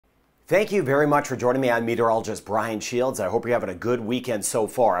Thank you very much for joining me. I'm meteorologist Brian Shields. I hope you're having a good weekend so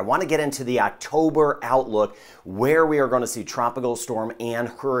far. I want to get into the October outlook, where we are going to see tropical storm and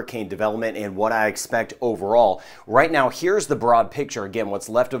hurricane development and what I expect overall. Right now, here's the broad picture. Again, what's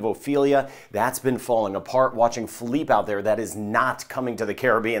left of Ophelia, that's been falling apart. Watching Philippe out there, that is not coming to the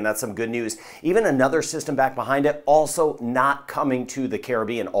Caribbean. That's some good news. Even another system back behind it, also not coming to the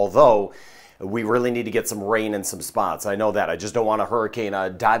Caribbean, although we really need to get some rain in some spots. I know that. I just don't want a hurricane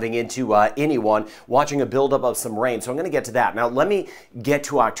diving into anyone. Watching a buildup of some rain. So I'm going to get to that. Now, let me get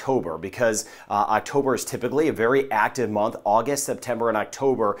to October, because October is typically a very active month. August, September, and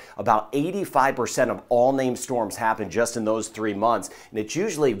October, about 85% of all named storms happen just in those 3 months. And it's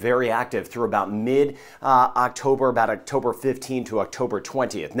usually very active through about mid-October, about October 15 to October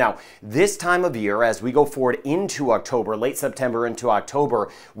 20th. Now, this time of year, as we go forward into October, late September into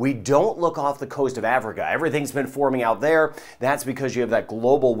October, we don't look off the coast of Africa. Everything's been forming out there. That's because you have that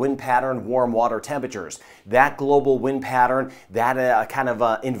global wind pattern, warm water temperatures. That global wind pattern, that kind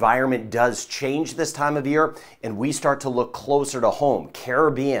of environment does change this time of year, and we start to look closer to home.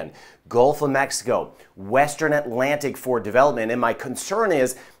 Caribbean, Gulf of Mexico, Western Atlantic for development. And my concern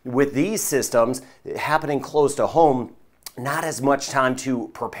is with these systems happening close to home, not as much time to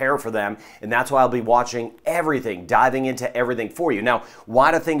prepare for them, and that's why I'll be watching everything, diving into everything for you. Now,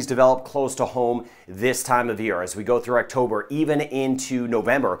 why do things develop close to home this time of year? As we go through October, even into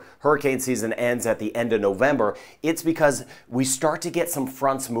November, hurricane season ends at the end of November. It's because we start to get some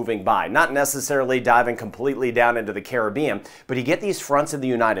fronts moving by, not necessarily diving completely down into the Caribbean, but you get these fronts in the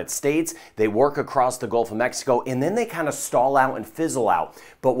United States, they work across the Gulf of Mexico, and then they kind of stall out and fizzle out.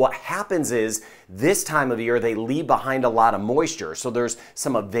 But what happens is, this time of year, they leave behind a lot of moisture. So there's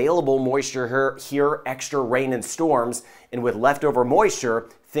some available moisture here, extra rain and storms, and with leftover moisture,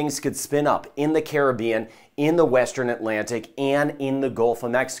 things could spin up in the Caribbean, in the Western Atlantic, and in the Gulf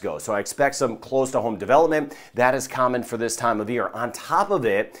of Mexico. So I expect some close to home development. That is common for this time of year. On top of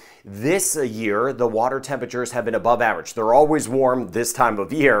it, this year, the water temperatures have been above average. They're always warm this time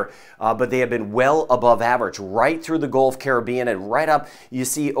of year, but they have been well above average right through the Gulf, Caribbean, and right up, you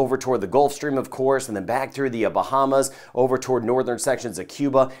see, over toward the Gulf Stream, of course, and then back through the Bahamas, over toward northern sections of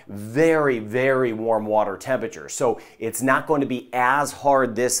Cuba. Very, very warm water temperatures. So it's not going to be as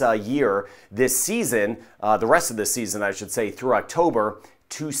hard this year, this season, the rest of the season, I should say, through October,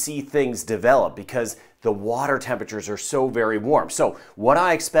 to see things develop, because the water temperatures are so very warm. So what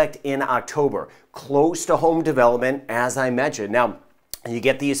I expect in October, close to home development, as I mentioned. Now, you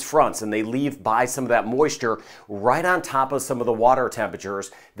get these fronts, and they leave by some of that moisture right on top of some of the water temperatures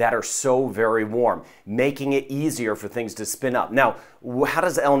that are so very warm, making it easier for things to spin up. Now, how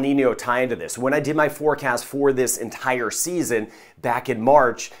does El Nino tie into this? When I did my forecast for this entire season back in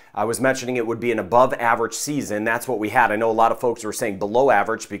March, I was mentioning it would be an above average season. That's what we had. I know a lot of folks were saying below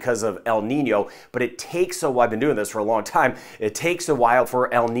average because of El Nino, but it takes I've been doing this for a long time. It takes a while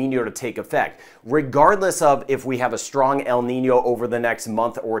for El Nino to take effect. Regardless of if we have a strong El Nino over the next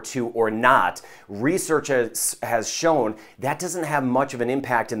month or two or not, research has shown that doesn't have much of an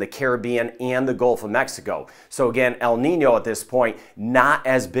impact in the Caribbean and the Gulf of Mexico. So again, El Nino at this point, not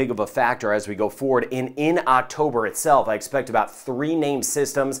as big of a factor as we go forward. In October itself, I expect about 3 named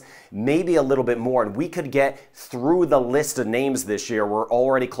systems, maybe a little bit more, and we could get through the list of names this year. We're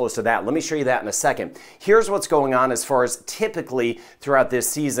already close to that. Let me show you that in a second. Here's what's going on as far as typically throughout this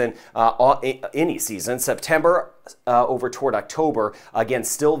season, any season, September over toward October, again,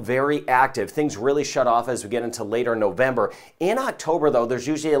 still very active. Things really shut off as we get into later November. In October, though, there's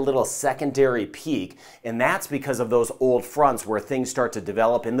usually a little secondary peak, and that's because of those old fronts where things start to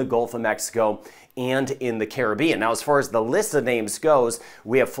develop in the Gulf of Mexico and in the Caribbean. Now, as far as the list of names goes,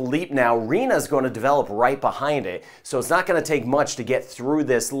 we have Philippe now. Rena's going to develop right behind it, so it's not going to take much to get through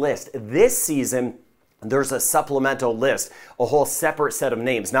this list. This season, there's a supplemental list, a whole separate set of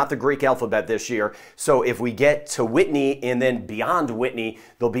names, not the Greek alphabet this year. So if we get to Whitney and then beyond Whitney,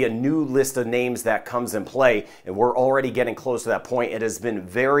 there'll be a new list of names that comes in play, and we're already getting close to that point. It has been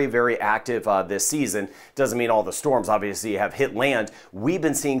very, very active this season. Doesn't mean all the storms obviously have hit land. We've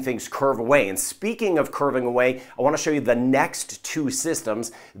been seeing things curve away. And speaking of curving away, I want to show you the next 2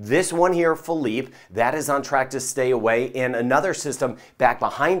 systems. This one here, Philippe, that is on track to stay away, and another system back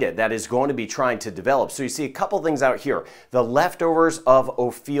behind it that is going to be trying to develop. So you see a couple things out here. The leftovers of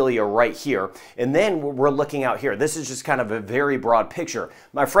Ophelia right here. And then we're looking out here. This is just kind of a very broad picture.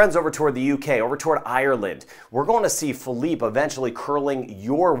 My friends over toward the UK, over toward Ireland, we're going to see Philippe eventually curling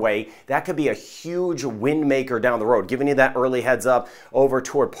your way. That could be a huge wind maker down the road. Giving you that early heads up over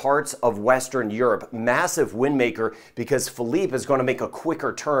toward parts of Western Europe. Massive wind maker, because Philippe is going to make a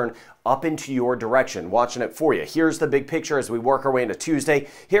quicker turn up into your direction. Watching it for you. Here's the big picture as we work our way into Tuesday.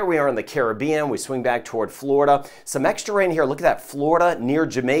 Here we are in the Caribbean. We swing back toward Florida. Some extra rain here. Look at that, Florida near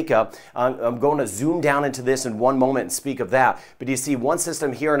Jamaica. I'm going to zoom down into this in one moment and speak of that. But you see one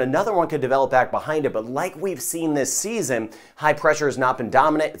system here and another one could develop back behind it. But like we've seen this season, high pressure has not been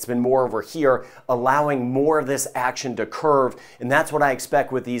dominant. It's been more over here, allowing more of this action to curve. And that's what I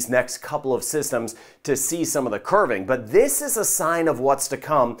expect with these next couple of systems, to see some of the curving. But this is a sign of what's to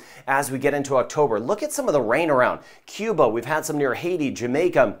come as we get into October. Look at some of the rain around Cuba. We've had some near Haiti,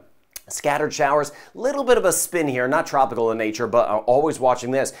 Jamaica. Scattered showers, little bit of a spin here, not tropical in nature, but always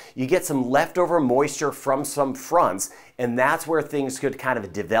watching this. You get some leftover moisture from some fronts, and that's where things could kind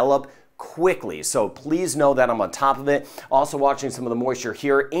of develop quickly. So please know that I'm on top of it. Also watching some of the moisture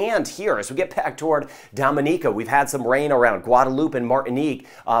here and here. As we get back toward Dominica, we've had some rain around Guadeloupe and Martinique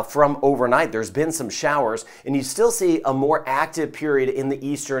from overnight. There's been some showers, and you still see a more active period in the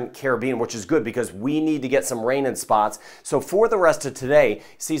Eastern Caribbean, which is good because we need to get some rain in spots. So for the rest of today,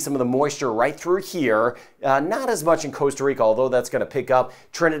 see some of the moisture right through here. Not as much in Costa Rica, although that's going to pick up.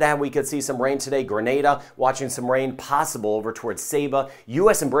 Trinidad, we could see some rain today. Grenada, watching some rain possible over towards Saba.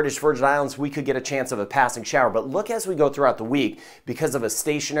 U.S. and British Virgin Islands, we could get a chance of a passing shower. But look as we go throughout the week, because of a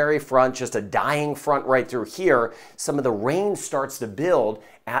stationary front, just a dying front right through here, some of the rain starts to build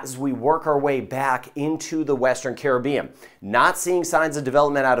as we work our way back into the Western Caribbean. Not seeing signs of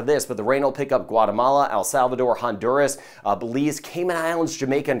development out of this, but the rain will pick up Guatemala, El Salvador, Honduras, Belize, Cayman Islands,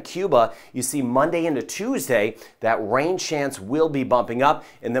 Jamaica, and Cuba. You see Monday into Tuesday, that rain chance will be bumping up,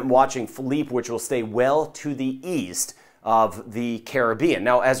 and then watching Philippe, which will stay well to the east of the Caribbean.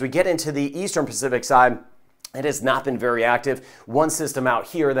 Now, as we get into the Eastern Pacific side, it has not been very active. One system out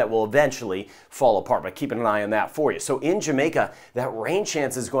here that will eventually fall apart, but keeping an eye on that for you. So in Jamaica, that rain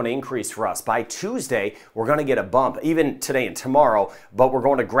chance is going to increase for us. By Tuesday, we're going to get a bump, even today and tomorrow, but we're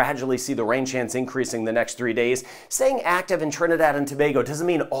going to gradually see the rain chance increasing the next 3 days. Staying active in Trinidad and Tobago doesn't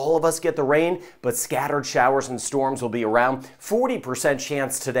mean all of us get the rain, but scattered showers and storms will be around. 40%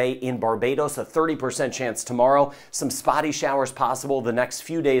 chance today in Barbados, a 30% chance tomorrow. Some spotty showers possible the next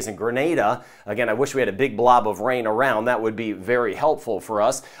few days in Grenada. Again, I wish we had a big blob of rain around. That would be very helpful for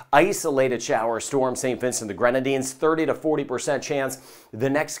us. Isolated shower storm, St. Vincent the Grenadines, 30 to 40% chance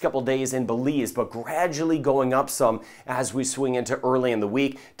the next couple days in Belize, but gradually going up some as we swing into early in the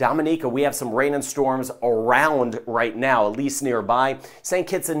week. Dominica, we have some rain and storms around right now, at least nearby. St.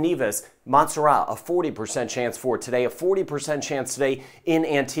 Kitts and Nevis, Montserrat, a 40% chance for today, a 40% chance today in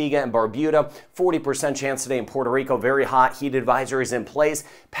Antigua and Barbuda, 40% chance today in Puerto Rico, very hot, heat advisories in place,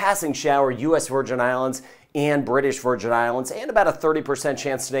 passing shower, U.S. Virgin Islands and British Virgin Islands, and about a 30%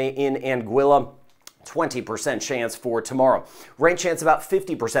 chance today in Anguilla. 20% chance for tomorrow. Rain chance about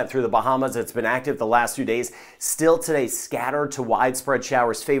 50% through the Bahamas. It's been active the last 2 days. Still today, scattered to widespread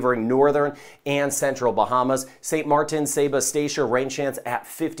showers favoring northern and central Bahamas. St. Martin, Saba, Statia, rain chance at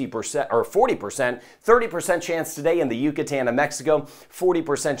 50% or 40%. 30% chance today in the Yucatan of Mexico.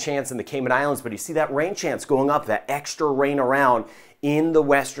 40% chance in the Cayman Islands. But you see that rain chance going up, that extra rain around in the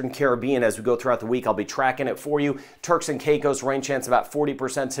Western Caribbean as we go throughout the week. I'll be tracking it for you. Turks and Caicos, rain chance about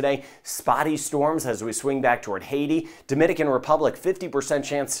 40% today. Spotty storms as we swing back toward Haiti. Dominican Republic, 50%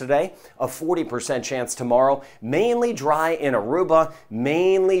 chance today, a 40% chance tomorrow. Mainly dry in Aruba,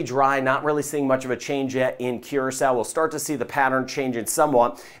 mainly dry, not really seeing much of a change yet in Curacao. We'll start to see the pattern changing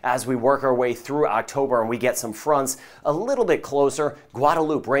somewhat as we work our way through October and we get some fronts a little bit closer.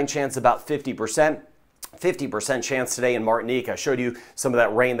 Guadeloupe, rain chance about 50%. 50% chance today in Martinique. I showed you some of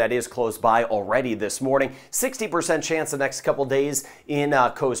that rain that is close by already this morning. 60% chance the next couple days in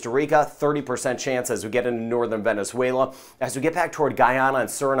Costa Rica. 30% chance as we get into northern Venezuela. As we get back toward Guyana and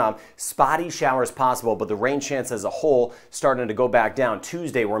Suriname, spotty showers possible, but the rain chance as a whole starting to go back down.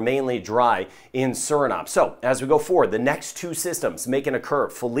 Tuesday, we're mainly dry in Suriname. So as we go forward, the next two systems making a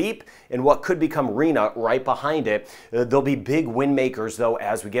curve. Philippe and what could become Rina right behind it. There'll be big wind makers, though,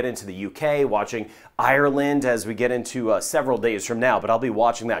 as we get into the UK, watching Ireland as we get into several days from now, but I'll be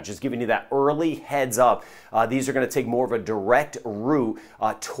watching that, just giving you that early heads up. These are going to take more of a direct route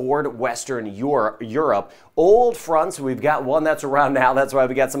toward Western Europe. Old fronts, we've got one that's around now. That's why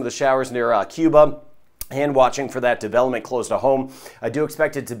we got some of the showers near Cuba. And watching for that development close to home. I do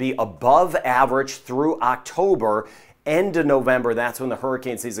expect it to be above average through October. End of November, that's when the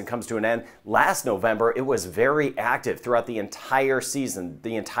hurricane season comes to an end. Last November, it was very active throughout the entire season,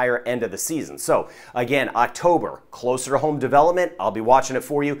 the entire end of the season. So again, October, closer to home development. I'll be watching it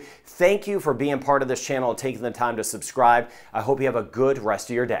for you. Thank you for being part of this channel and taking the time to subscribe. I hope you have a good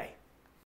rest of your day.